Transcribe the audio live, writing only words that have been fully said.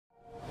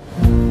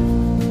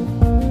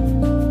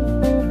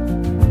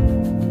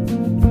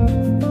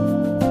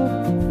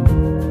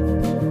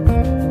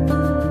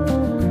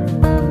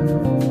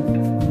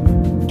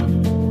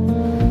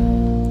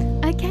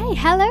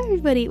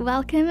everybody,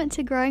 welcome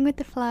to Growing with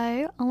the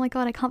Flow. Oh my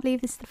god, I can't believe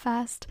this is the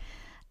first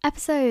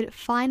episode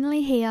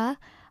finally here.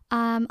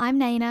 I'm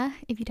Nayna.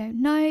 If you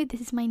don't know,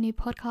 this is my new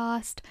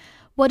podcast.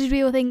 What did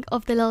we all think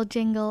of the little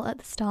jingle at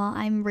the start?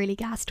 I'm really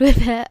gassed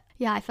with it.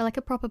 Yeah, I feel like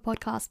a proper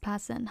podcast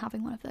person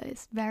having one of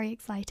those. Very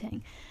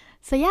exciting.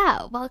 So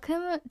yeah,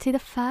 welcome to the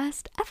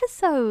first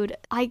episode.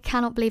 I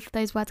cannot believe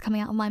those words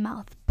coming out of my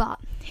mouth, but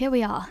here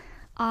we are.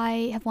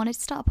 I have wanted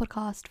to start a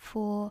podcast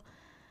for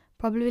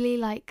probably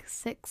like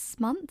 6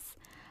 months,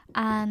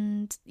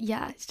 and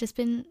yeah, it's just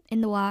been in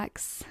the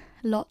works.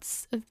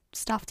 Lots of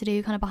stuff to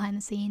do kind of behind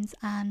the scenes,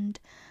 and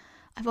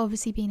I've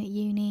obviously been at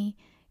uni,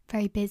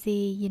 very busy,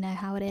 you know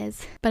how it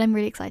is, but I'm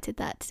really excited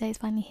that today's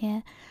finally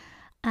here.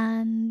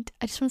 And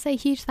I just want to say a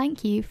huge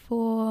thank you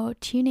for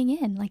tuning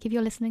in. Like, if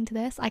you're listening to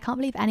this, I can't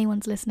believe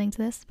anyone's listening to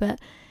this, but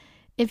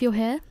if you're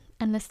here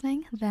and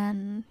listening,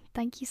 then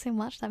thank you so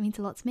much. That means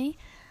a lot to me.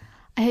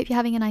 I hope you're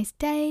having a nice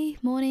day,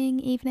 morning,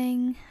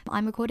 evening.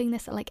 I'm recording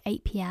this at like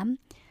 8 p.m.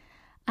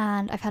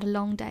 and I've had a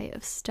long day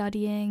of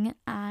studying,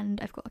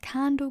 and I've got a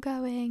candle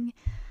going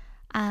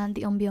and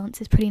the ambiance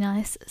is pretty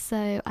nice.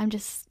 So I'm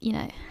just,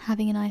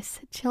 having a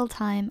nice chill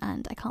time,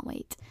 and I can't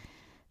wait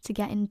to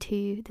get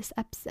into this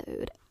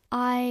episode.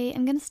 I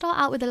am going to start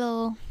out with a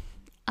little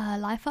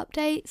life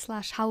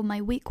update / how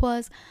my week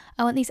was.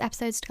 I want these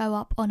episodes to go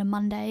up on a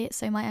Monday,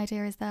 so my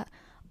idea is that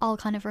I'll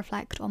kind of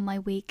reflect on my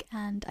week,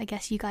 and I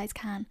guess you guys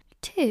can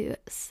too.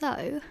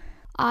 So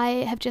I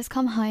have just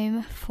come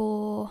home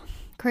for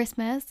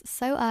Christmas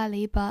so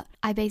early, but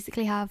I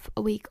basically have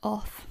a week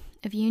off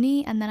of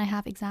uni, and then I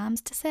have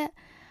exams to sit,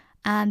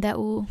 and they're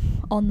all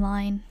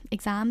online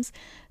exams.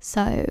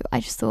 So I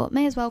just thought,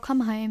 may as well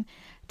come home,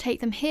 take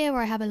them here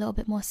where I have a little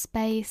bit more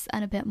space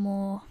and a bit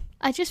more,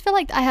 I just feel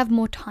like I have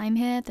more time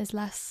here. There's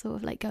less sort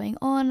of like going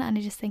on, and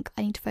I just think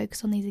I need to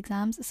focus on these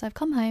exams. So I've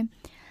come home,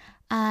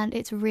 and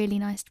it's really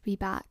nice to be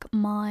back.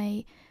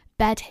 My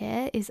bed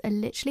here is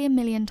literally a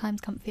million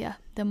times comfier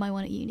than my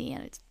one at uni,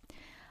 and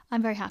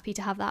I'm very happy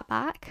to have that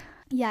back.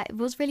 Yeah, it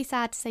was really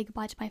sad to say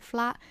goodbye to my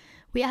flat.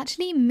 We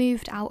actually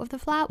moved out of the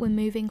flat. We're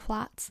moving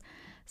flats,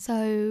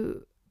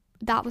 so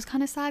that was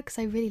kind of sad because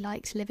I really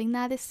liked living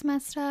there this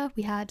semester.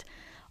 We had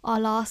our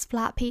last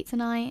flat pizza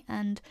night,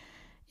 and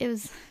it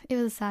was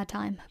a sad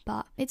time.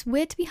 But it's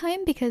weird to be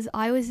home because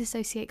I always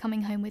associate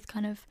coming home with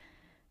kind of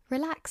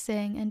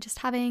relaxing and just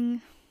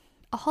having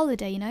a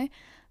holiday,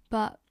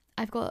 but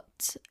I've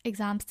got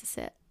exams to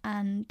sit,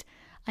 and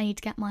I need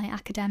to get my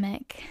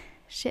academic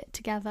shit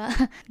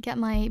together, get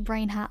my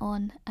brain hat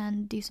on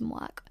and do some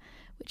work,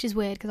 which is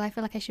weird because I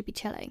feel like I should be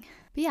chilling.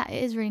 But yeah,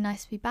 it is really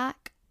nice to be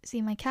back,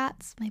 see my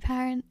cats, my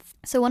parents.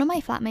 So one of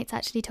my flatmates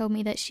actually told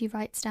me that she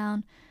writes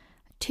down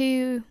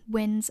 2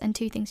 wins and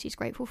 2 things she's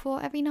grateful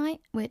for every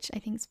night, which I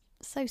think is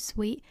so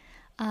sweet.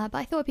 But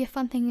I thought it'd be a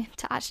fun thing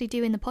to actually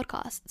do in the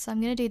podcast. So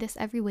I'm going to do this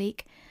every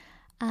week,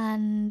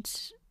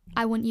 and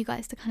I want you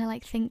guys to kind of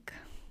like think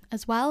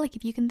as well, like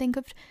if you can think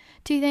of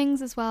 2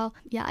 things as well.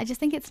 Yeah, I just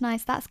think it's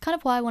nice. That's kind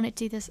of why I wanted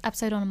to do this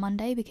episode on a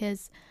Monday,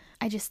 because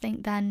I just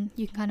think then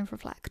you can kind of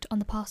reflect on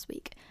the past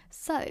week.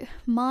 So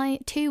my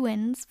 2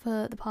 wins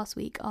for the past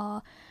week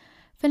are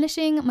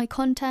finishing my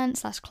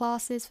content /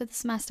 classes for the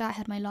semester. I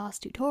had my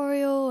last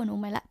tutorial and all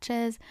my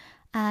lectures,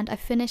 and I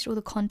finished all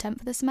the content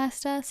for the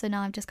semester, so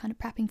now I'm just kind of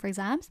prepping for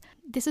exams.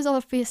 This has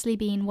obviously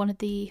been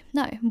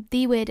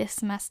the weirdest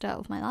semester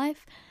of my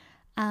life.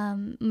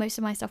 Most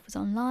of my stuff was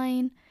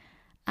online,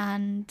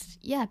 and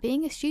yeah,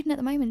 being a student at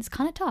the moment is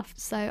kind of tough,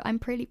 so I'm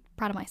pretty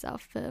proud of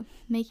myself for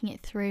making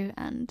it through,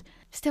 and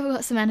still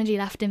got some energy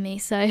left in me,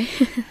 so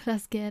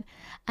that's good.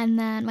 And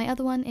then my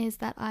other one is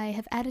that I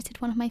have edited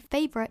one of my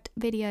favourite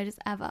videos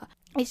ever.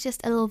 It's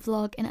just a little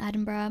vlog in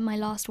Edinburgh, my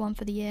last one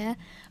for the year,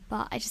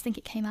 but I just think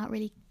it came out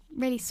really,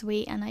 really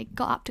sweet, and I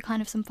got up to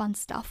kind of some fun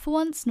stuff for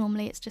once.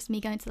 Normally it's just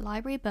me going to the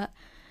library, but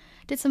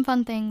did some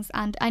fun things,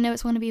 and I know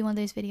it's going to be one of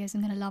those videos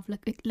I'm going to love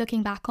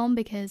looking back on,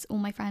 because all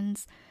my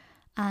friends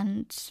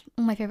and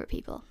all my favourite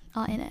people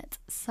are in it.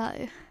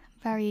 So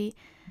very,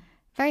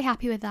 very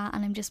happy with that,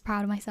 and I'm just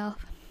proud of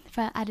myself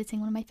for editing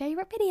one of my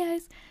favourite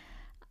videos.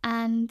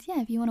 And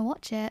yeah, if you want to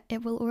watch it,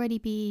 it will already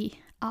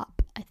be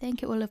up. I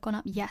think it will have gone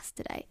up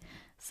yesterday.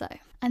 So,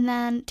 and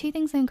then 2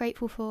 things I'm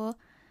grateful for.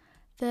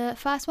 The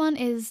first one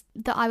is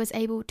that I was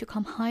able to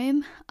come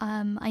home.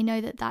 I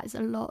know that there's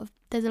a lot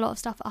of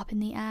stuff up in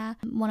the air.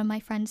 One of my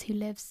friends who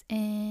lives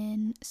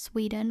in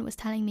Sweden was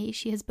telling me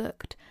she has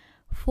booked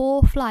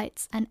 4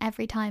 flights, and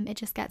every time it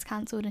just gets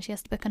cancelled and she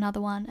has to book another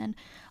one, and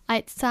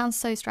it sounds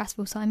so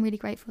stressful. So I'm really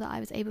grateful that I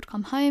was able to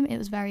come home. It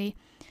was very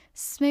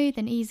smooth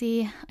and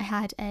easy. I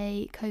had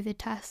a COVID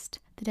test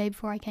the day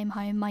before I came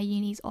home. My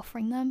uni's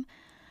offering them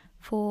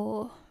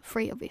for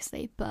free,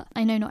 obviously, but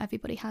I know not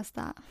everybody has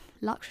that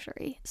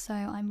luxury, so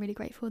I'm really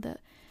grateful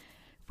that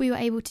we were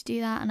able to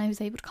do that and I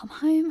was able to come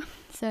home.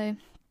 So I'm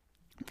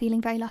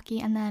feeling very lucky.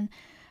 And then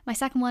my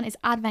second one is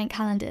advent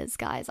calendars,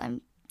 guys.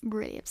 I'm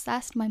really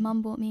obsessed. My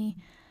mum bought me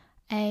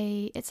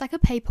it's like a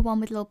paper one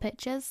with little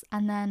pictures,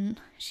 and then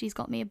she's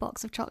got me a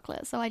box of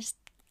chocolate, so I just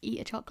eat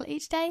a chocolate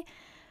each day.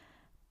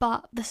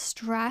 but the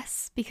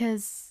stress,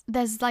 because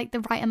there's like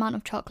the right amount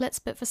of chocolates,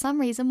 but for some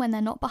reason when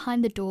they're not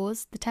behind the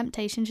doors, the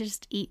temptation to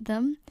just eat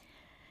them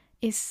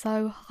is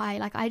so high.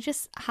 Like, I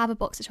just have a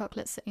box of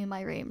chocolates sitting in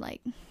my room. Like,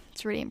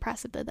 it's really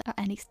impressive that there are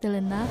any still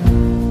in there.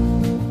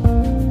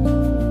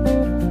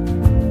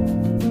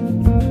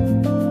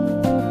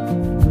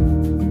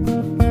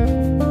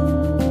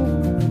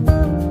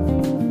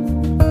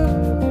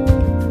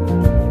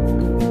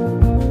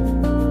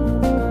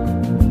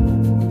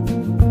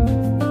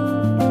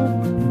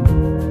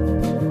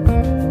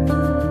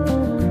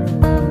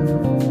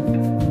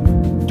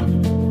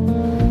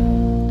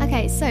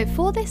 So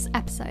for this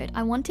episode,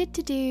 I wanted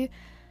to do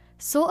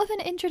sort of an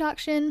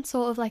introduction,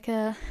 sort of like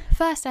a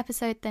first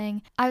episode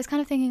thing. I was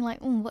kind of thinking like,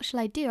 what should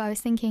I do? I was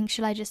thinking,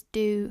 should I just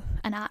do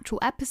an actual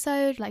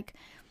episode, like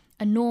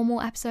a normal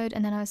episode?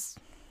 And then I was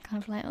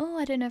kind of like,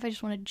 I don't know if I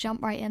just want to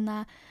jump right in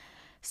there.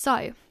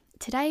 So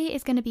today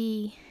is going to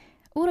be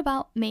all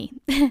about me,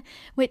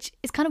 which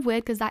is kind of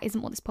weird because that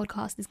isn't what this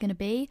podcast is going to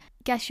be.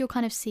 Guess you'll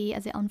kind of see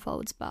as it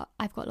unfolds, but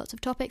I've got lots of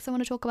topics I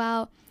want to talk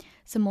about.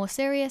 Some more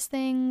serious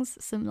things,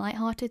 some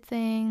lighthearted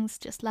things,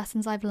 just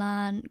lessons I've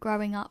learned,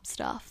 growing up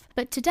stuff.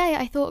 But today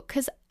I thought,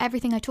 because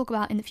everything I talk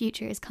about in the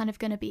future is kind of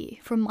going to be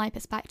from my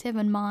perspective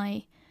and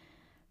my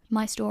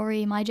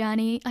story, my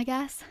journey, I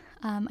guess,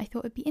 I thought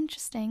it'd be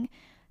interesting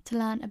to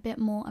learn a bit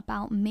more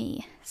about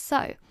me.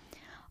 So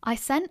I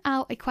sent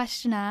out a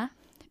questionnaire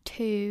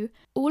to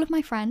all of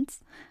my friends.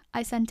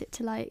 I sent it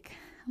to like,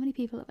 how many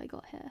people have I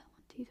got here?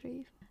 1, 2,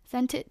 3.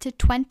 Sent it to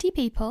 20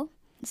 people.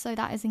 So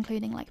that is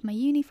including like my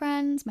uni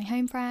friends, my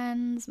home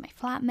friends, my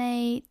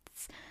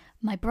flatmates,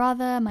 my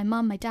brother, my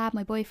mum, my dad,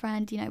 my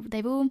boyfriend.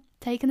 They've all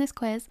taken this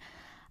quiz,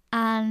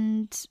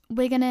 and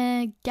we're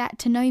gonna get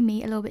to know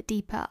me a little bit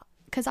deeper,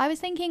 because I was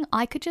thinking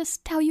I could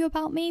just tell you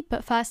about me,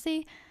 but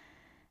firstly,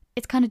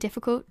 it's kind of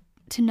difficult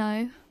to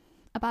know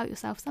about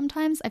yourself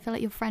sometimes. I feel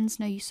like your friends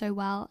know you so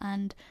well,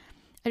 and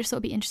I just thought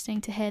it'd be interesting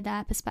to hear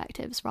their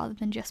perspectives rather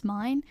than just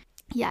mine.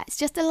 Yeah, it's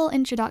just a little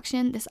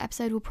introduction. This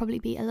episode will probably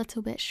be a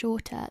little bit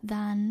shorter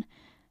than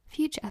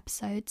future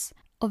episodes.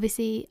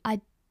 Obviously, I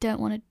don't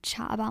want to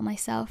chat about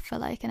myself for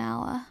like an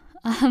hour.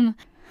 I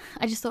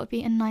just thought it'd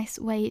be a nice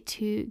way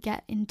to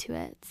get into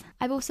it.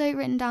 I've also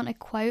written down a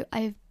quote.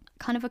 I'm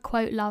kind of a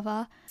quote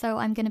lover, so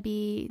I'm going to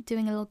be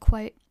doing a little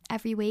quote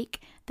every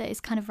week that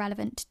is kind of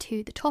relevant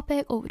to the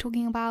topic or we're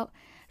talking about,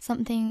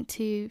 something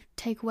to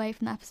take away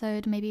from the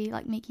episode, maybe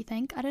like make you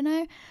think, I don't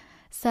know.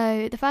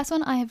 So the first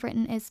one I have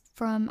written is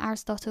from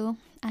Aristotle,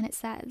 and it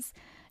says,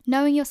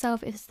 "Knowing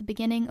yourself is the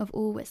beginning of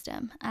all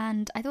wisdom."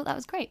 And I thought that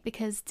was great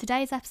because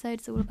today's episode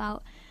is all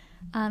about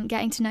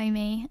getting to know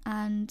me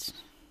and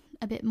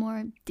a bit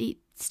more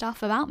deep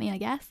stuff about me, I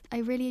guess. I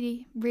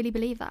really, really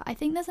believe that. I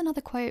think there's another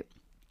quote,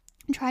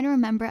 I'm trying to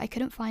remember it, I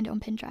couldn't find it on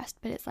Pinterest,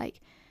 but it's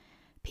like,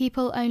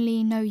 people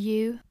only know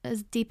you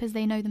as deep as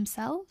they know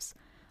themselves,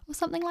 or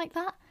something like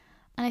that.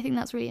 And I think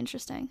that's really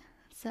interesting.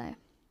 So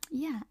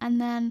yeah, and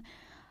then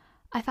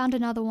I found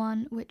another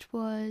one, which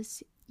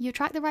was, you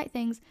attract the right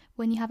things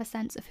when you have a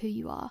sense of who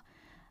you are.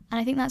 And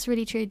I think that's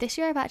really true. This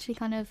year I've actually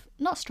kind of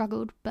not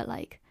struggled, but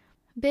like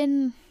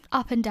been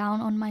up and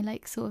down on my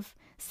like sort of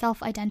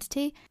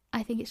self-identity.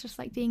 I think it's just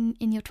like being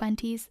in your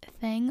 20s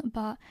thing,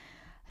 but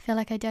I feel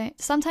like I don't.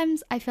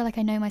 Sometimes I feel like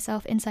I know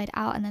myself inside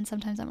out, and then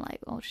sometimes I'm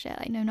like, oh shit,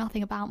 I know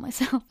nothing about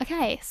myself.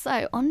 Okay,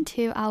 so on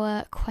to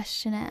our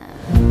questionnaire.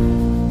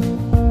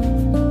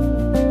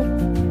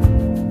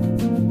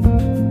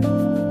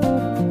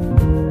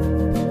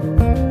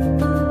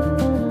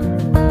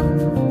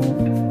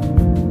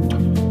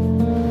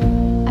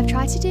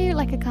 To do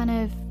like a kind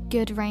of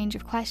good range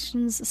of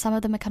questions. Some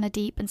of them are kind of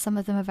deep and some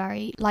of them are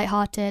very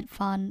lighthearted,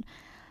 fun.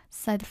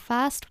 So the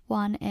first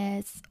one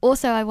is,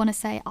 also I want to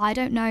say I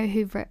don't know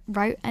who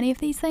wrote any of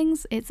these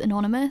things. It's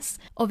anonymous.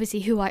 Obviously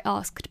who I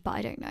asked, but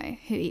I don't know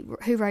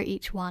who wrote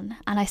each one,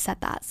 and I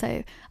said that.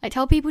 So I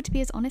tell people to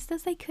be as honest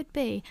as they could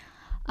be.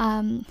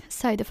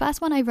 So the first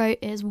one I wrote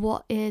is,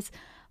 what is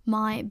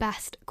my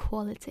best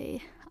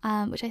quality?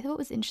 Which I thought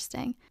was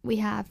interesting. We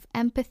have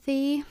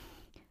empathy.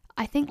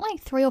 I think like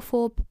 3 or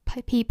 4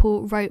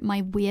 people wrote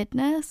my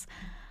weirdness.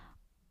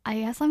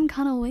 I guess I'm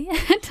kind of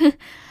weird.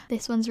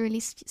 This one's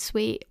really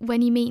sweet.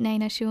 When you meet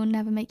Nayna, she will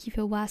never make you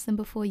feel worse than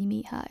before you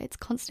meet her. It's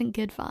constant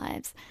good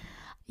vibes.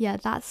 Yeah,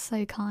 that's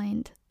so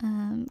kind.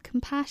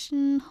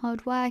 Compassion,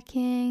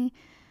 hardworking,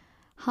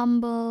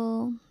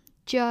 humble,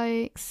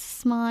 jokes,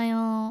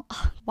 smile.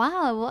 Oh,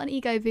 wow, what an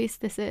ego boost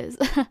this is.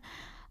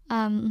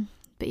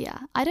 But yeah,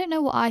 I don't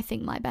know what I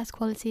think my best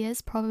quality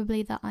is.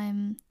 Probably that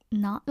I'm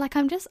not, like,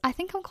 I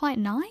think I'm quite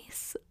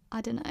nice. I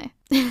don't know.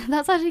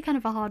 That's actually kind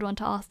of a hard one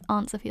to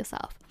answer for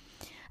yourself.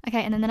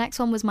 Okay, and then the next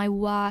one was my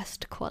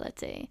worst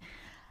quality.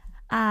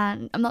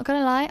 And I'm not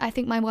gonna lie, I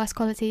think my worst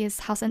quality is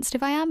how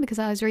sensitive I am, because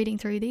I was reading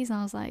through these and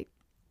I was like,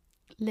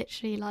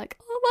 literally like,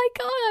 oh my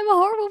god, I'm a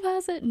horrible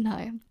person.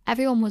 No,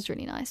 everyone was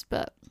really nice,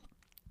 but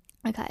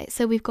okay.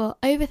 So we've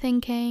got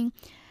overthinking,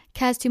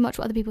 cares too much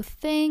what other people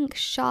think,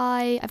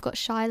 shy. I've got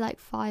shy like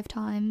 5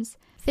 times.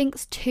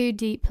 thinks too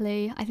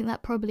deeply. I think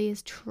that probably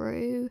is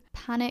true.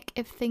 Panic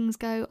if things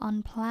go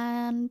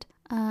unplanned.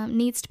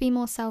 Needs to be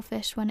more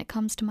selfish when it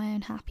comes to my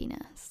own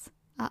happiness.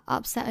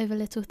 Upset over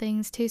little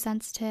things, too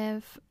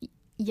sensitive.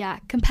 Yeah,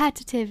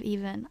 competitive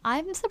even.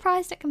 I'm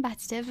surprised at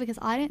competitive because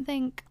I don't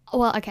think...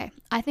 Well, okay,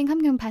 I think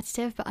I'm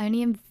competitive, but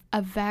only in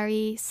a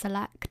very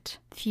select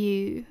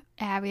few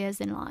areas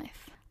in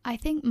life. I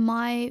think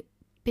my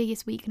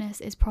biggest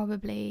weakness is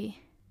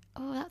probably...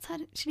 Oh, that's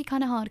actually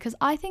kind of hard because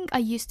I think I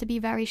used to be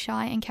very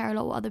shy and care a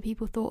lot what other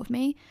people thought of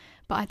me,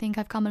 but I think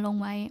I've come a long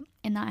way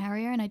in that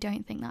area, and I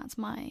don't think that's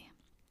my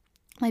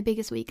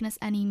biggest weakness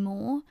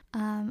anymore.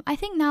 I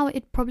think now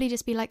it'd probably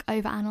just be like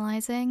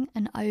over-analysing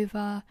and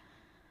over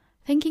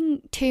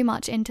thinking too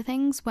much into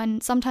things,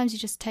 when sometimes you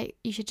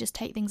should just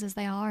take things as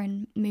they are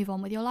and move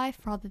on with your life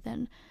rather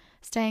than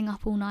staying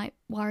up all night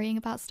worrying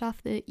about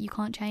stuff that you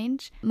can't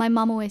change. My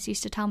mum always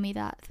used to tell me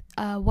that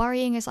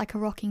worrying is like a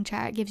rocking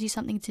chair. It gives you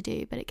something to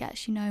do, but it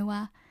gets you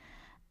nowhere.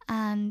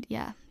 And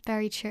yeah,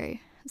 very true.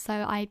 So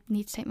I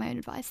need to take my own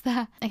advice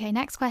there. Okay,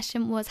 next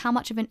question was, how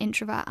much of an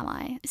introvert am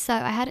I? So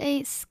I had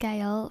a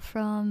scale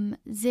from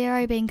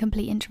 0 being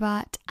complete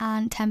introvert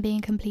and 10 being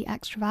complete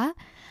extrovert.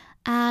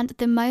 And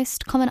the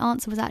most common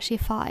answer was actually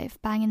a 5,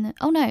 bang in the...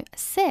 Oh no,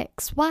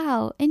 6.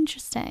 Wow,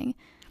 interesting.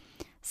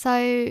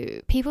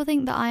 So people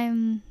think that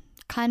I'm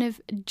kind of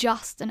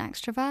just an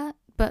extrovert,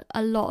 but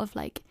a lot of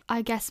like,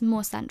 I guess,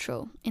 more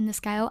central in the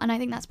scale. And I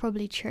think that's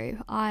probably true.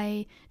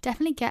 I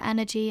definitely get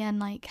energy and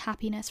like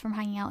happiness from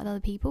hanging out with other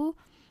people.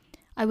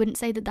 I wouldn't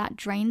say that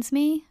drains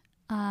me,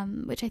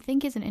 which I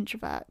think is an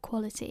introvert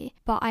quality,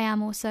 but I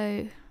am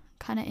also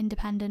kind of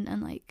independent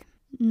and like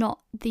not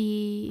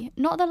the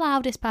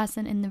loudest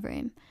person in the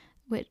room,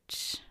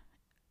 which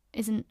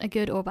isn't a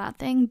good or bad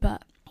thing,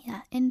 but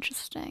yeah,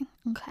 interesting.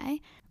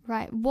 Okay.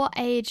 Right, what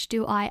age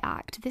do I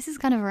act? This is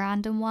kind of a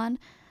random one.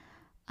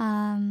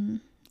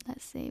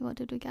 Let's see, what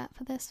did we get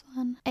for this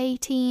one?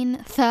 18,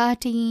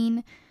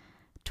 13,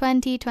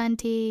 20,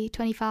 20,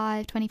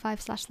 25,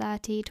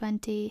 25/30,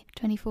 20,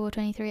 24,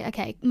 23.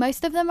 Okay,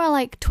 most of them are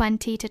like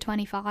 20 to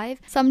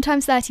 25.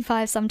 Sometimes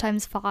 35,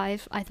 sometimes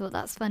 5. I thought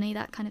that's funny.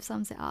 That kind of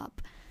sums it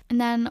up.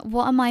 And then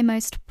what am I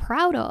most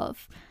proud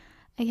of?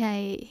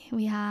 Okay,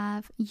 we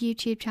have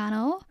YouTube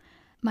channel,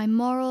 my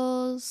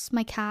morals,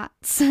 my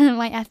cats,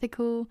 my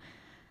ethical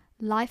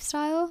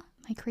lifestyle,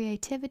 my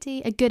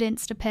creativity, a good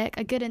insta pic.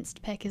 A good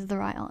insta pic is the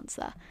right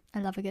answer.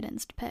 I love a good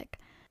insta pic.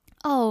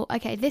 Oh,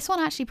 okay, this one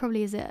actually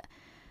probably is it.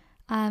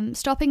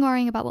 Stopping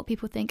worrying about what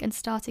people think and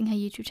starting her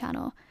YouTube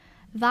channel.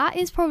 That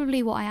is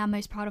probably what I am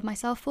most proud of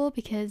myself for,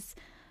 because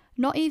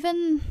not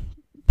even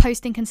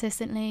posting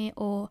consistently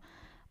or,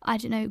 I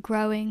don't know,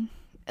 growing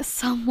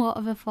somewhat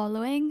of a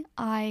following,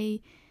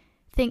 I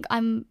think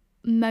I'm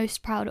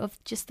most proud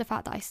of just the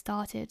fact that I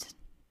started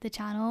the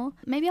channel.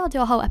 Maybe I'll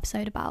do a whole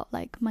episode about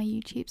like my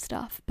YouTube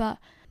stuff, but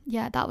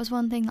yeah, that was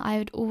one thing that I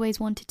had always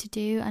wanted to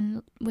do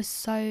and was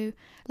so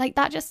like,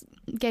 that just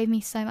gave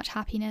me so much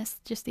happiness,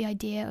 just the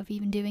idea of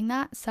even doing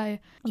that. So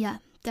yeah,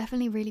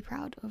 definitely really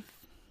proud of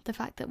the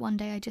fact that one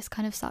day I just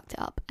kind of sucked it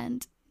up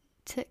and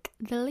took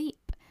the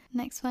leap.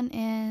 Next one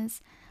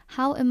is,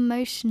 how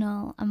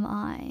emotional am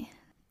I?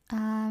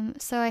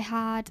 So I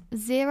had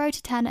 0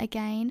 to 10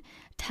 again.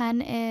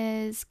 10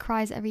 is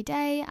cries every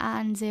day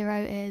and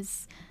 0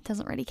 is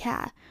doesn't really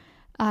care.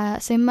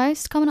 So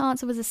most common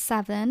answer was a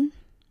 7.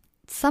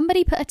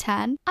 Somebody put a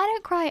 10. I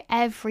don't cry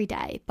every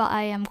day, but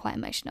I am quite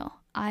emotional.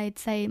 I'd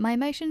say my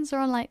emotions are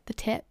on like the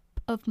tip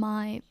of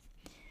my,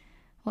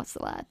 what's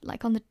the word?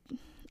 Like on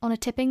a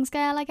tipping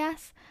scale, I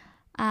guess.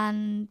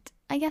 And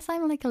I guess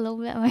I'm like a little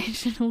bit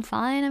emotional.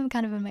 Fine, I'm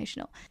kind of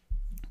emotional.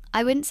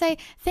 I wouldn't say,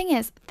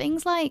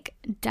 things like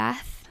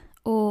death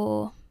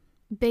or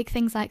big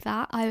things like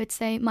that, I would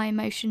say my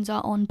emotions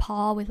are on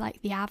par with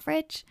like the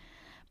average.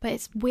 But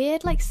it's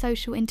weird like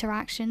social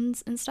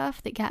interactions and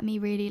stuff that get me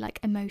really like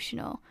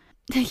emotional.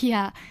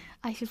 Yeah,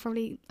 I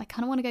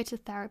kind of want to go to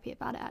therapy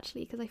about it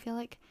actually, because I feel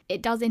like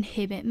it does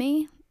inhibit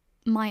me,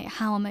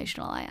 how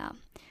emotional I am.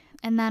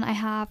 And then I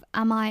have,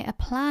 am I a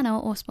planner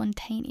or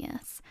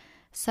spontaneous?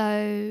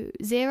 So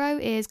 0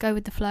 is go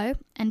with the flow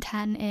and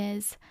 10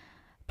 is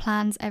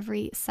plans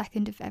every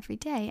second of every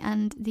day.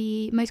 And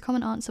the most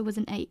common answer was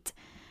an 8.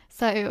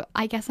 So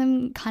I guess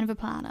I'm kind of a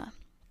planner,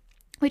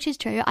 which is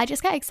true. I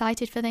just get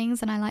excited for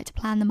things and I like to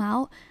plan them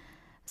out.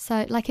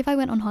 So like if I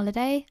went on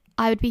holiday,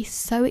 I would be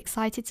so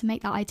excited to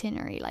make that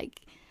itinerary.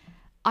 Like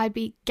I'd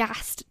be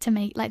gassed to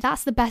make, like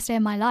that's the best day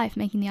of my life,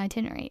 making the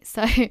itinerary.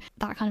 So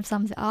that kind of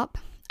sums it up.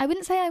 I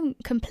wouldn't say I'm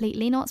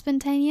completely not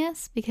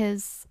spontaneous,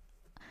 because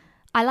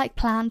I like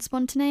planned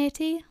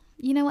spontaneity,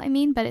 you know what I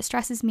mean? But it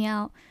stresses me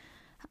out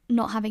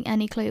not having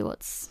any clue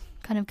what's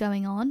kind of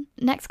going on.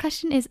 Next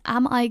question is,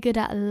 am I good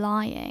at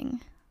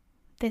lying?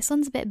 This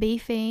one's a bit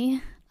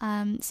beefy.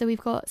 So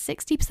we've got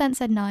 60%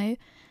 said no,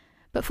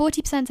 but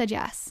 40% said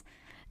yes,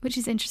 which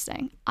is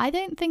interesting. I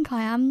don't think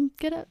I am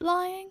good at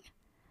lying.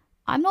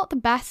 I'm not the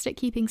best at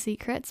keeping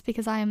secrets,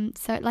 because I am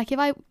so, like if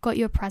I got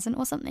you a present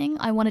or something,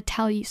 I want to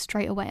tell you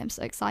straight away. I'm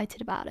so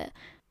excited about it.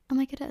 Am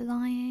I good at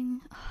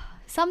lying?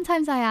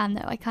 Sometimes I am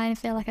though. I kind of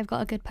feel like I've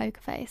got a good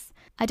poker face.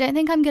 I don't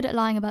think I'm good at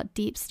lying about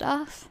deep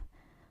stuff,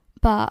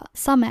 but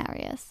some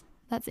areas.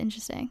 That's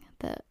interesting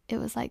that it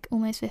was like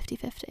almost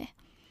 50-50.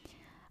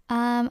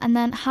 And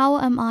then how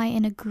am I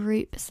in a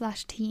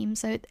group/team?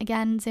 So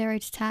again, 0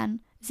 to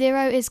 10.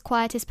 0 is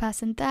quietest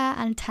person there,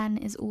 and 10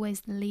 is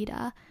always the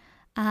leader.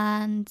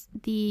 And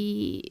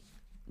the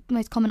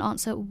most common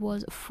answer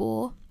was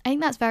 4. I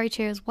think that's very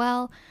true as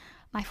well.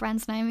 My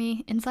friends know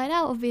me inside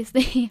out,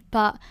 obviously,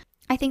 but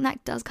I think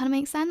that does kind of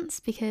make sense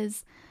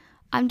because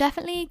I'm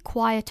definitely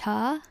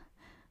quieter,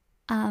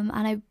 and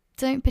I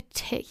don't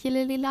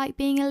particularly like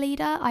being a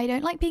leader. I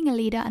don't like being a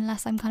leader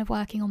unless I'm kind of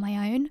working on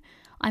my own.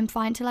 I'm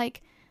fine to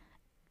like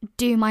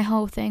do my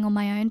whole thing on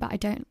my own, but I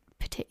don't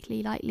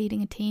particularly like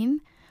leading a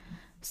team.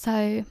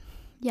 So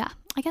yeah,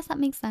 I guess that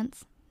makes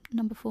sense.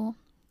 Number 4.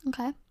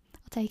 Okay,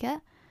 I'll take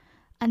it.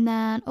 And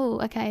then,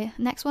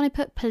 next one I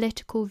put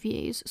political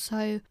views.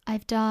 So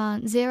I've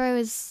done 0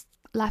 is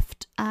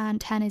left and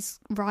 10 is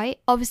right.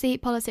 Obviously,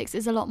 politics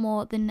is a lot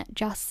more than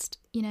just,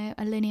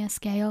 a linear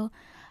scale.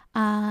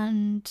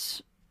 And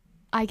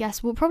I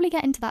guess we'll probably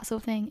get into that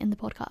sort of thing in the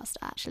podcast,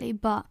 actually.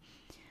 But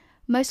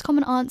most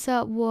common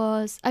answer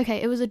was,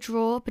 it was a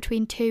draw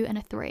between 2 and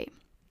a 3,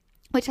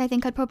 which I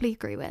think I'd probably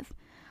agree with.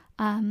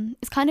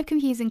 It's kind of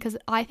confusing because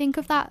I think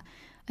of that,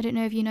 I don't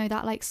know if you know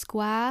that like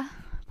square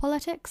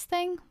politics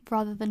thing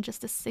rather than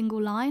just a single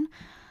line.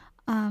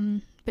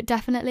 But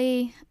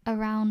definitely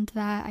around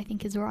there I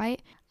think is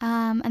right.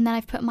 And then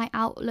I've put my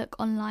outlook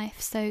on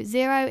life. So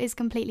 0 is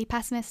completely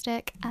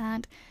pessimistic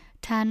and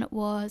 10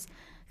 was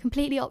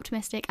completely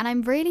optimistic. And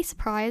I'm really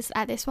surprised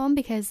at this one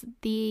because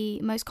the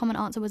most common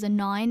answer was a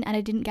 9 and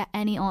I didn't get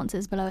any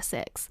answers below a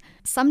 6.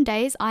 Some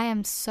days I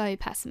am so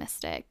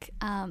pessimistic.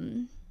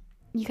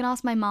 You can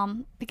ask my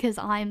mum because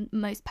I'm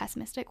most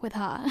pessimistic with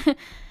her.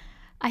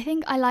 I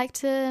think I like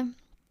to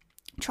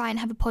try and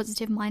have a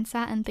positive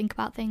mindset and think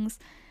about things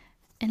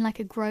in like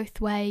a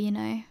growth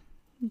way,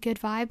 good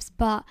vibes,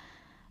 but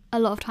a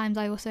lot of times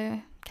I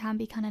also can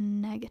be kind of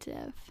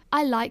negative.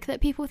 I like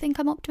that people think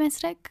I'm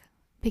optimistic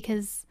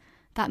because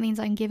that means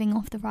I'm giving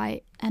off the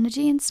right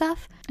energy and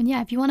stuff. And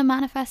yeah, if you want to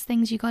manifest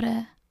things, you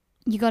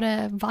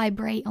gotta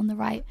vibrate on the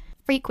right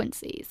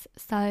frequencies.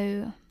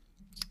 So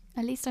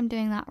at least I'm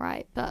doing that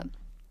right. But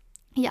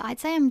yeah, I'd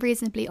say I'm a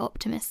reasonably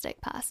optimistic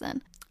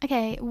person.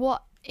 Okay,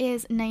 what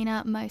is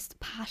Nayna most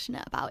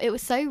passionate about? It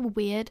was so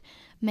weird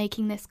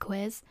making this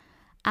quiz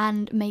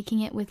and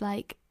making it with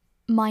like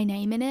my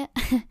name in it.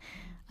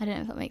 I don't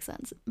know if that makes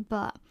sense,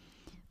 but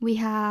we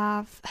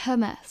have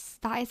hummus.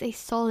 That is a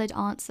solid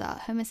answer.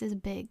 Hummus is a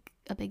big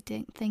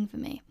thing for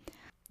me.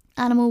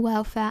 Animal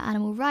welfare,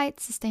 animal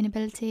rights,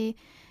 sustainability,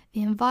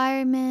 the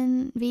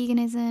environment,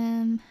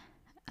 veganism,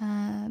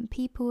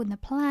 people and the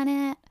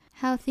planet,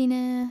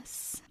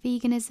 healthiness,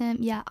 veganism.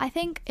 Yeah, I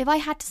think if I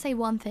had to say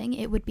one thing,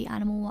 it would be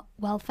animal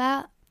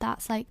welfare.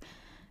 That's like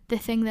the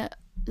thing that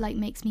like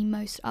makes me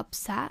most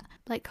upset.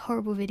 Like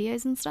horrible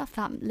videos and stuff,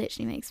 that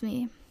literally makes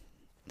me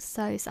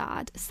so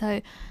sad.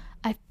 So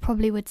I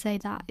probably would say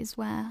that is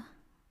where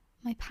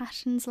my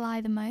passions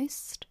lie the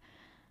most.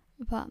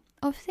 But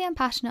obviously I'm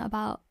passionate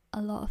about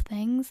a lot of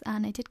things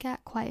and I did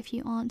get quite a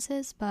few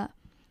answers, but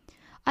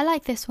I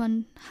like this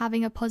one,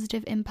 having a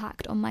positive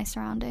impact on my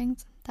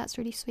surroundings. That's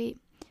really sweet.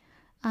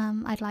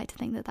 I'd like to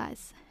think that that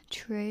is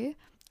true.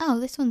 Oh,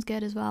 this one's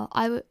good as well.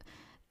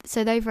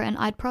 So they've written,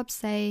 I'd probably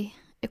say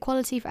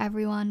equality for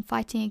everyone,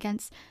 fighting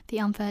against the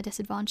unfair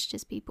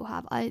disadvantages people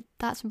have.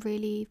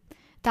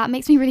 That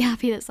makes me really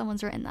happy that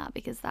someone's written that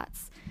because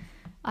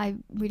I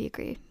really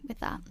agree with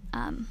that.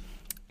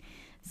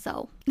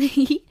 So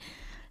this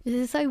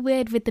is so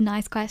weird with the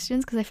nice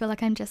questions because I feel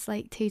like I'm just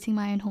like tooting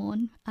my own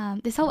horn.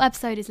 This whole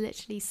episode is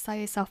literally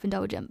so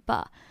self-indulgent,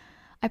 but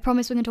I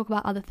promise we're going to talk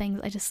about other things.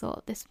 I just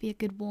thought this would be a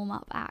good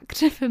warm-up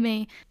act for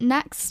me.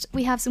 Next,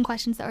 we have some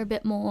questions that are a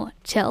bit more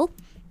chill,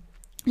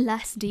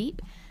 less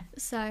deep.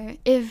 So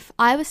if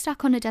I was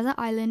stuck on a desert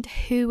island,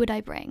 who would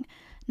I bring?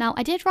 Now,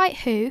 I did write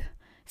who.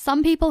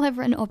 Some people have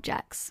written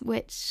objects,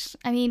 which,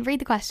 I mean,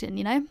 read the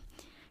question,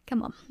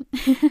 Come on.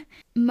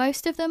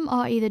 Most of them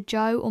are either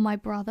Joe or my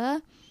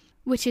brother,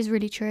 which is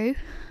really true.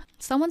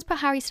 Someone's put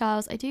Harry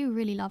Styles. I do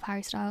really love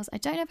Harry Styles. I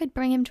don't know if I'd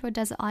bring him to a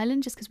desert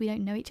island just because we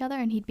don't know each other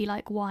and he'd be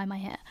like, why am I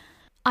here?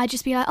 I'd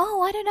just be like,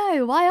 oh, I don't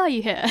know. Why are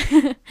you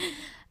here?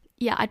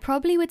 Yeah, I'd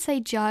probably would say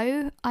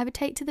Joe I would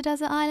take to the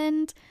desert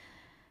island.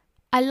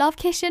 I love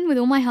Kishan with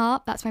all my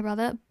heart. That's my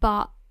brother.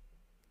 But,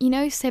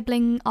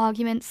 sibling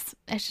arguments,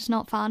 it's just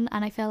not fun.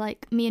 And I feel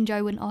like me and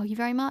Joe wouldn't argue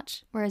very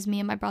much, whereas me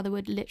and my brother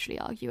would literally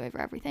argue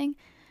over everything.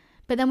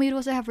 But then we would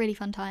also have really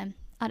fun time.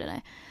 I don't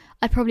know.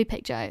 I'd probably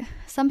pick Joe.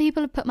 Some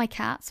people have put my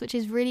cats, which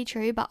is really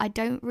true, but I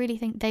don't really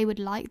think they would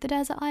like the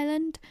desert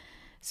island.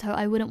 So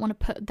I wouldn't want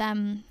to put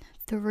them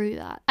through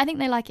that. I think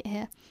they like it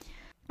here.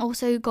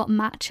 Also got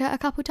matcha a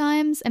couple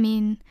times. I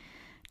mean,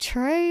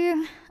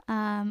 true.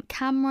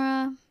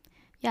 Camera.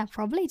 Yeah,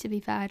 probably, to be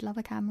fair. I'd love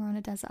a camera on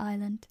a desert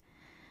island.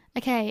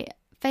 Okay,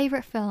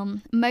 favourite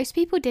film. Most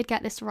people did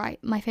get this right.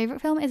 My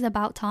favourite film is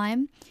About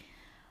Time.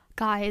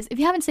 guys, if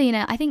you haven't seen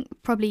it, I think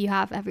probably you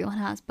have, everyone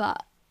has,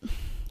 but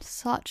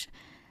such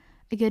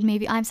a good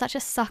movie. I'm such a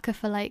sucker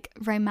for like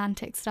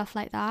romantic stuff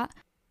like that.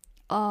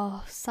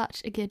 Oh,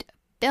 such a good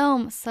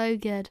film, so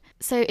good.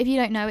 So if you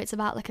don't know, it's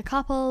about like a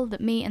couple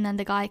that meet and then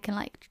the guy can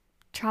like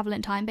travel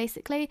in time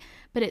basically,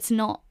 but it's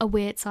not a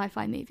weird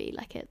sci-fi movie.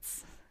 Like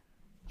it's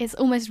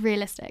almost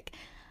realistic,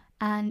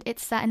 and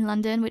it's set in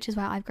London, which is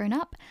where I've grown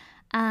up,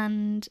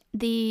 and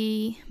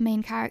the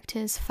main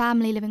character's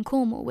family live in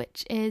Cornwall,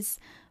 which is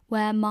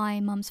where my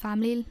mum's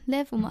family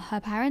live and her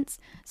parents.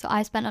 So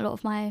I spent a lot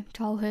of my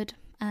childhood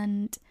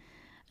and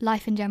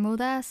life in general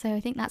there, so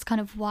I think that's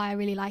kind of why I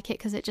really like it,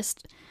 because it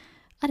just,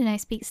 I don't know,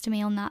 speaks to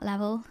me on that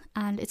level,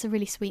 and it's a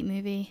really sweet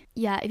movie.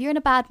 Yeah, if you're in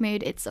a bad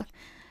mood, it's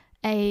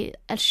a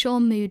sure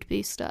mood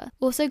booster.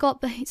 Also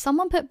got,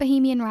 someone put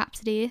Bohemian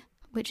Rhapsody,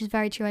 which is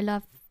very true. I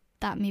love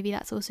that movie.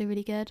 That's also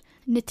really good.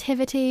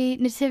 Nativity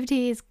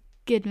is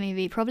good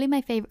movie. Probably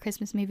my favourite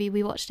Christmas movie.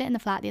 We watched it in the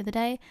flat the other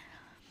day.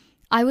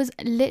 I was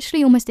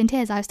literally almost in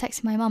tears. I was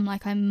texting my mum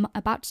like, I'm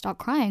about to start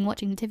crying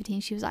watching Nativity,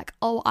 and she was like,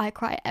 oh, I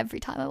cry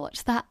every time I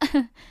watch that.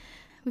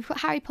 We've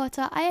got Harry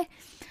Potter. I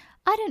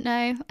don't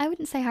know. I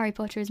wouldn't say Harry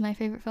Potter is my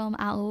favourite film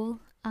at all.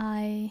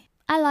 I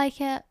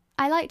like it.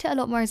 I liked it a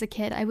lot more as a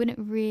kid. I wouldn't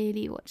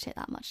really watch it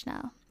that much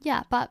now.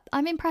 Yeah, but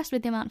I'm impressed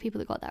with the amount of people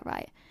that got that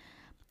right.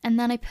 And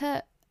then I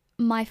put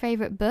my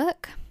favourite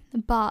book,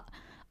 but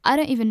I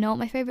don't even know what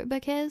my favourite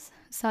book is,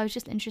 so I was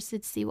just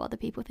interested to see what other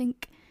people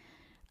think.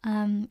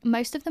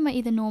 Most of them are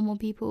either normal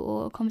people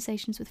or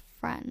conversations with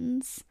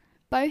friends.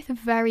 Both are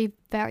very,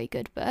 very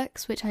good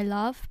books, which I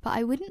love, but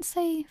I wouldn't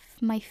say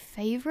my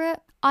favourite.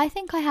 I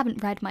think I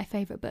haven't read my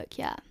favourite book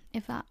yet,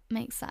 if that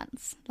makes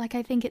sense. Like,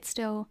 I think it's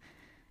still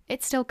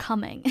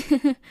coming.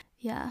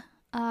 Yeah.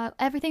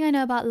 Everything I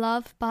Know About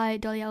Love by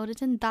Dolly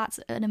Alderton, that's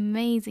an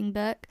amazing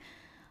book.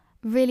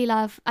 Really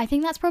love. I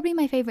think that's probably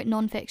my favourite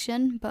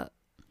non-fiction, but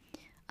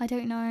I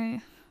don't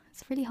know.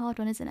 It's a really hard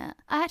one, isn't it?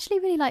 I actually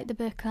really like the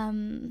book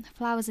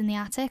Flowers in the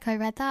Attic. I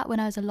read that when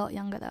I was a lot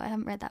younger, though. I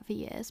haven't read that for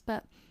years,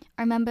 but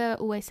I remember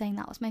always saying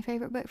that was my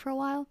favourite book for a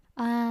while.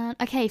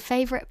 Okay,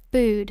 favourite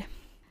food.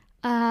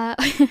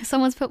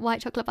 Someone's put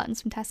white chocolate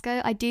buttons from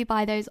Tesco. I do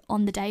buy those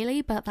on the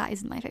daily, but that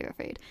isn't my favourite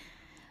food.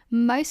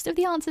 Most of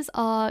the answers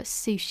are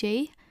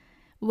sushi,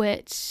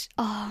 which,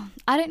 I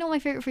don't know what my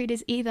favourite food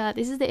is either.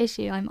 This is the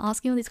issue. I'm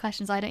asking all these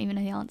questions I don't even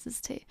know the answers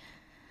to.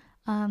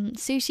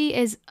 Sushi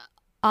is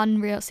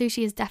unreal.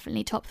 Sushi is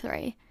definitely top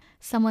 3.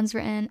 Someone's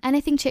written,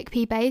 anything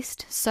chickpea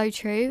based, so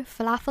true.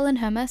 Falafel and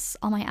hummus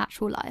are my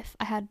actual life.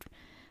 I had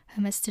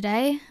hummus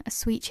today, a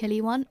sweet chili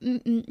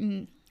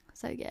one.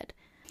 So good.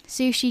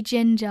 Sushi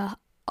ginger.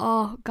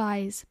 Oh,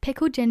 guys,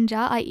 pickled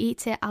ginger. I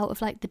eat it out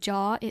of like the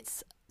jar.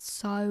 It's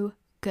so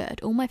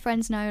good. All my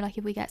friends know, like,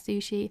 if we get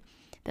sushi,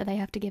 that they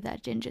have to give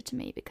that ginger to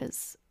me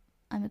because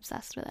I'm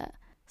obsessed with it.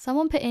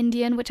 Someone put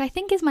Indian, which I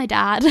think is my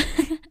dad,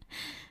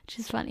 which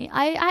is funny.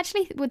 I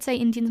actually would say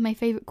Indian's my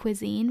favourite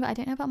cuisine, but I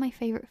don't know about my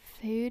favourite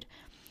food.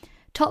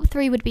 Top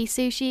 3 would be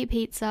sushi,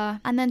 pizza,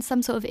 and then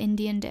some sort of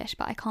Indian dish,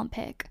 but I can't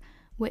pick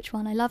which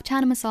one. I love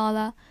chana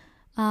masala.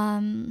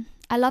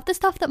 I love the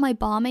stuff that my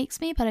bar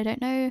makes me, but I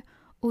don't know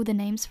all the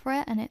names for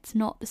it, and it's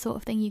not the sort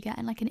of thing you get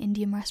in like an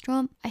Indian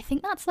restaurant. I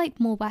think that's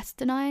like more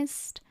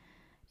westernized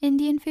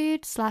Indian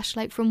food /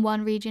 like from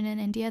one region in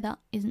India that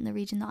isn't the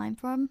region that I'm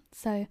from.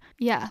 So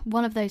yeah,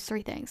 one of those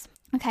 3 things.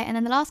 Okay, and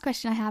then the last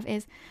question I have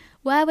is,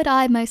 where would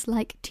I most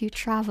like to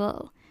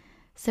travel?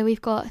 So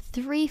we've got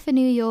 3 for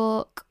New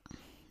York,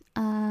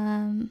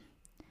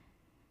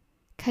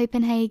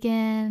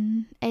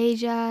 Copenhagen,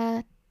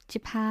 Asia,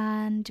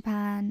 Japan,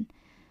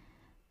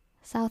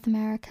 South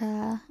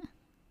America,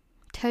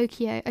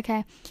 Tokyo.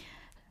 Okay,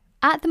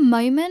 at the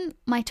moment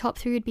my top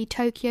 3 would be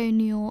Tokyo,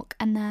 New York,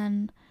 and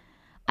then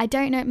I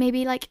don't know,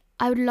 maybe like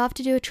I would love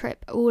to do a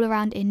trip all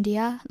around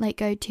India, like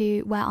go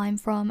to where I'm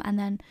from and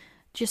then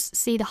just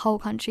see the whole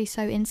country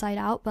so inside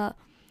out, but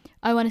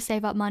I want to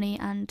save up money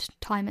and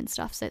time and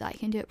stuff so that I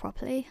can do it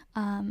properly.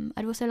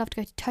 I'd also love to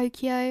go to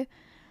Tokyo,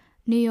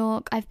 New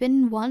York. I've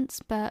been once,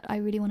 but I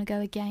really want to go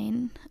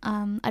again.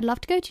 I'd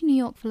love to go to New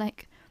York for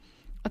like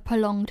a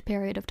prolonged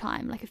period of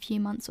time, like a few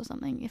months or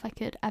something, if I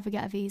could ever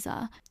get a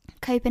visa.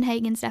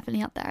 Copenhagen's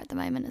definitely up there at the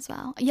moment as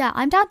well. Yeah,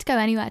 I'm down to go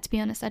anywhere, to be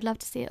honest. I'd love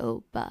to see it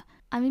all, but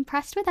I'm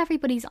impressed with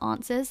everybody's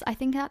answers. I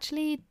think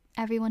actually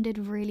everyone did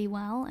really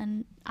well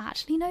and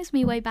actually knows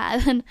me way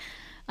better than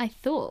I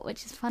thought,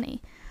 which is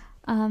funny.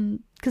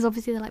 Because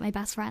obviously they're like my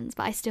best friends,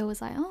 but I still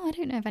was like, I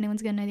don't know if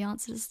anyone's going to know the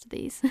answers to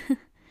these.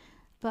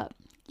 But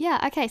yeah,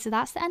 okay, so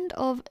that's the end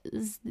of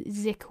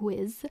the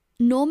quiz.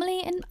 Normally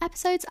in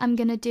episodes, I'm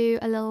going to do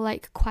a little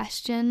like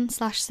question /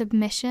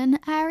 submission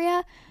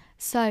area.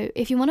 So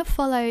if you want to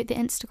follow the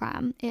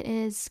Instagram, it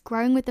is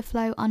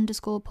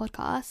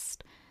growingwiththeflow_podcast.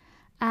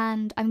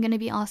 And I'm going to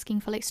be asking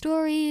for like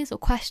stories or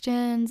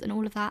questions and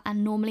all of that.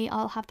 And normally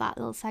I'll have that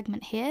little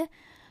segment here.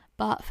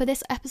 But for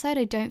this episode,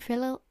 I don't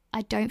feel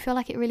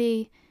like it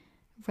really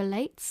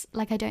relates.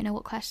 Like I don't know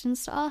what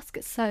questions to ask.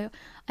 So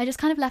I just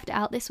kind of left it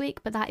out this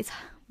week. But that is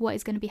what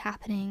is going to be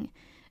happening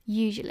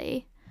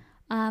usually.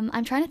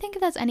 I'm trying to think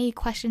if there's any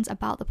questions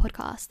about the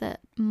podcast that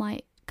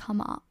might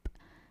come up.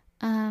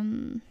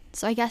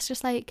 So I guess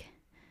just like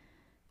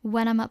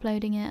when I'm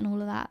uploading it and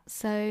all of that.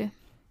 So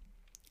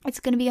it's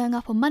going to be going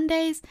up on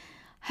Mondays,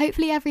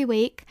 hopefully every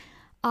week.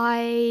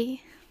 I'm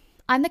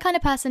the kind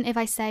of person, if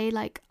I say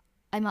like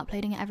I'm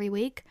uploading it every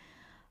week,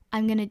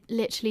 I'm going to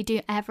literally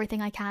do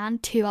everything I can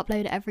to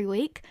upload it every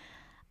week.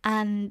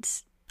 And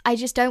I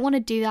just don't want to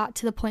do that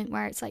to the point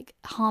where it's like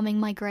harming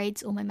my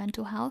grades or my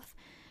mental health.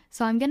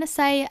 So I'm going to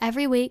say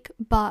every week,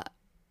 but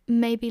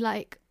maybe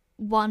like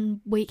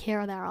 1 week here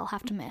or there I'll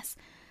have to miss,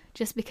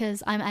 just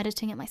because I'm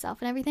editing it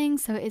myself and everything.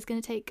 So it is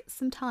going to take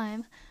some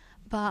time,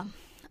 but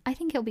I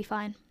think it'll be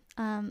fine.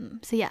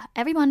 So yeah,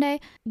 every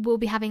Monday we'll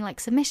be having like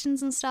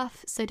submissions and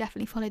stuff. So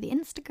definitely follow the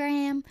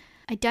Instagram.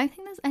 I don't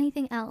think there's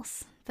anything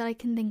else that I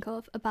can think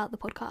of about the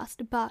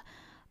podcast, but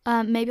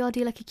maybe I'll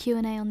do like a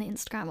Q&A on the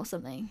Instagram or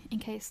something in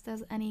case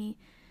there's any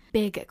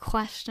big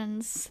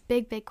questions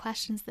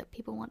that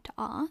people want to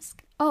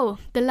ask. Oh,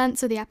 the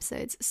lengths of the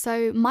episodes.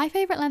 So my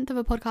favorite length of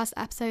a podcast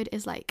episode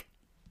is like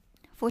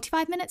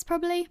 45 minutes,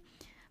 probably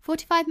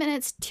 45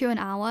 minutes to an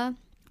hour,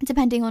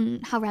 depending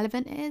on how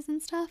relevant it is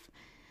and stuff.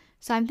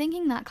 So I'm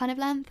thinking that kind of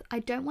length. I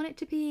don't want it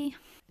to be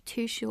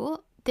too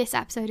short. This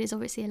episode is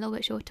obviously a little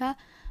bit shorter,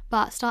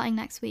 but starting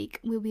next week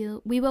we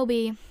will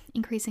be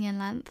increasing in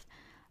length.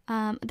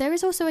 There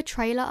is also a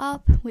trailer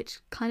up which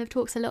kind of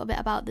talks a little bit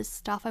about the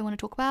stuff I want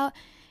to talk about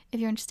if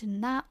you're interested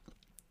in that.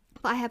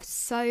 But I have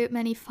so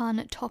many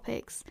fun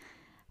topics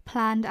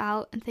planned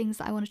out and things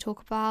that I want to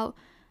talk about.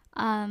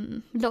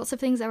 Lots of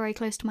things that are very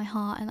close to my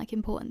heart and like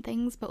important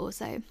things, but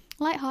also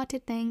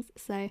light-hearted things.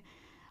 So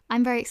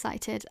I'm very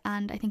excited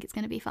and I think it's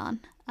going to be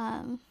fun.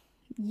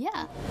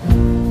 Yeah.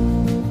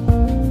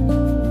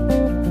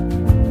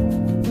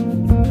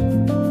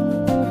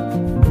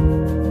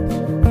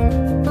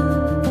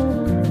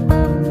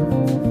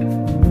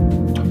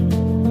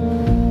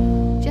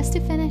 Just to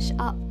finish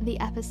up the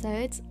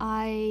episodes,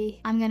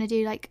 I'm going to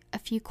do like a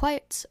few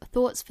quotes,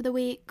 thoughts for the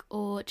week,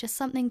 or just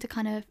something to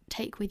kind of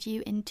take with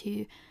you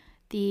into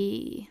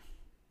the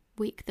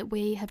week that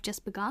we have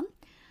just begun.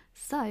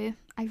 So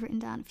I've written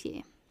down a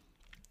few.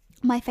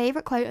 My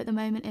favourite quote at the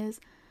moment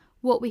is,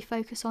 "What we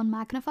focus on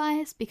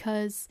magnifies,"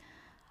 because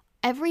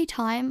every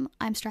time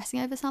I'm stressing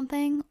over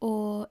something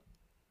or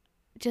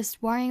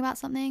just worrying about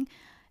something,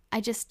 I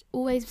just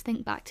always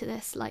think back to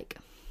this, like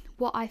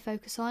what I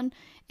focus on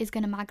is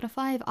going to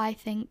magnify. If I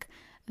think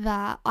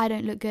that I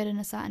don't look good in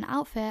a certain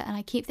outfit and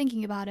I keep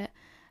thinking about it,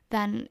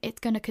 then it's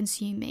going to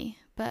consume me.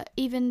 But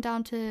even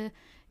down to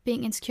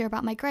being insecure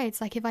about my grades,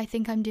 like if I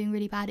think I'm doing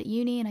really bad at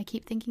uni and I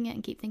keep thinking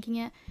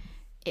it,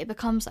 it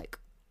becomes like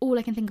all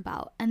I can think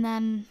about, and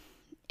then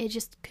it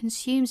just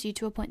consumes you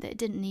to a point that it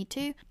didn't need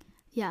to.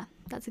 Yeah,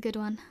 that's a good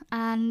one.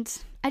 And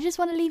I just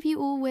want to leave you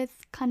all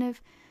with kind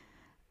of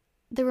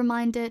the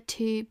reminder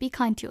to be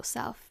kind to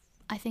yourself.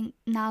 I think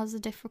now's a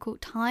difficult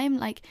time.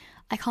 Like,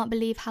 I can't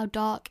believe how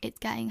dark it's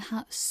getting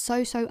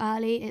so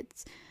early.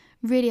 It's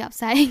really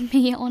upsetting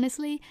me,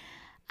 honestly.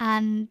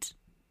 And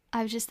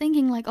I was just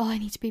thinking like, oh, I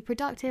need to be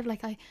productive.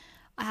 Like I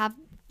have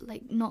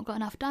like not got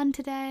enough done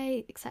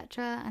today,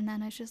 etc. And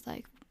then I was just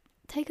like,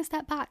 take a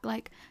step back.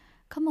 Like,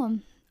 come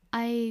on.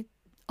 I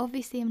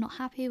obviously am not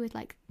happy with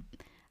like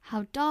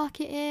how dark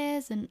it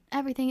is and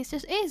everything. It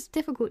is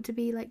difficult to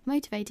be like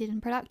motivated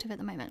and productive at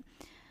the moment.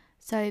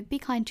 So be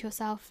kind to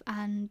yourself.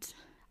 And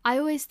I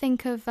always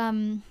think of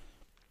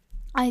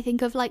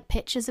like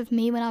pictures of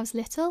me when I was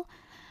little,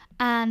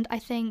 and I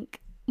think,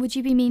 would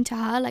you be mean to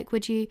her? Like,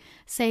 would you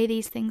say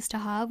these things to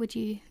her? Would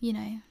you,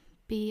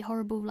 be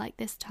horrible like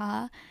this to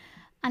her?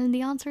 And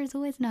the answer is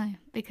always no,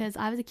 because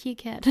I was a cute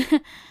kid.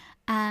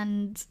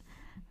 And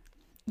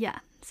yeah,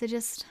 so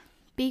just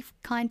be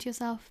kind to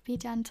yourself, be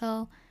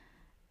gentle,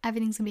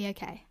 everything's gonna be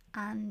okay.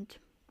 And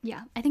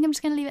yeah, I think I'm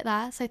just gonna leave it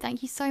there. So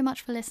thank you so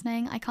much for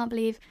listening. I can't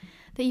believe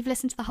that you've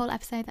listened to the whole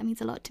episode. That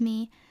means a lot to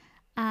me.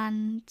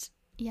 And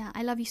yeah,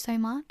 I love you so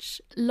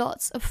much.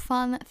 Lots of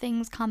fun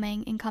things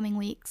coming in coming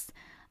weeks.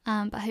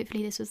 But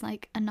hopefully this was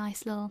like a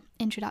nice little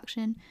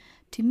introduction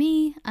to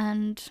me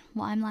and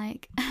what I'm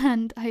like,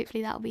 and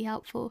hopefully that'll be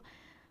helpful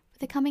for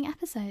the coming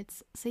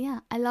episodes. So yeah,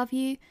 I love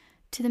you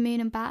to the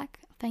moon and back.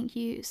 Thank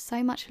you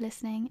so much for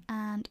listening,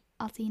 and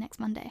I'll see you next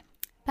Monday.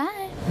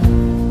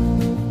 Bye.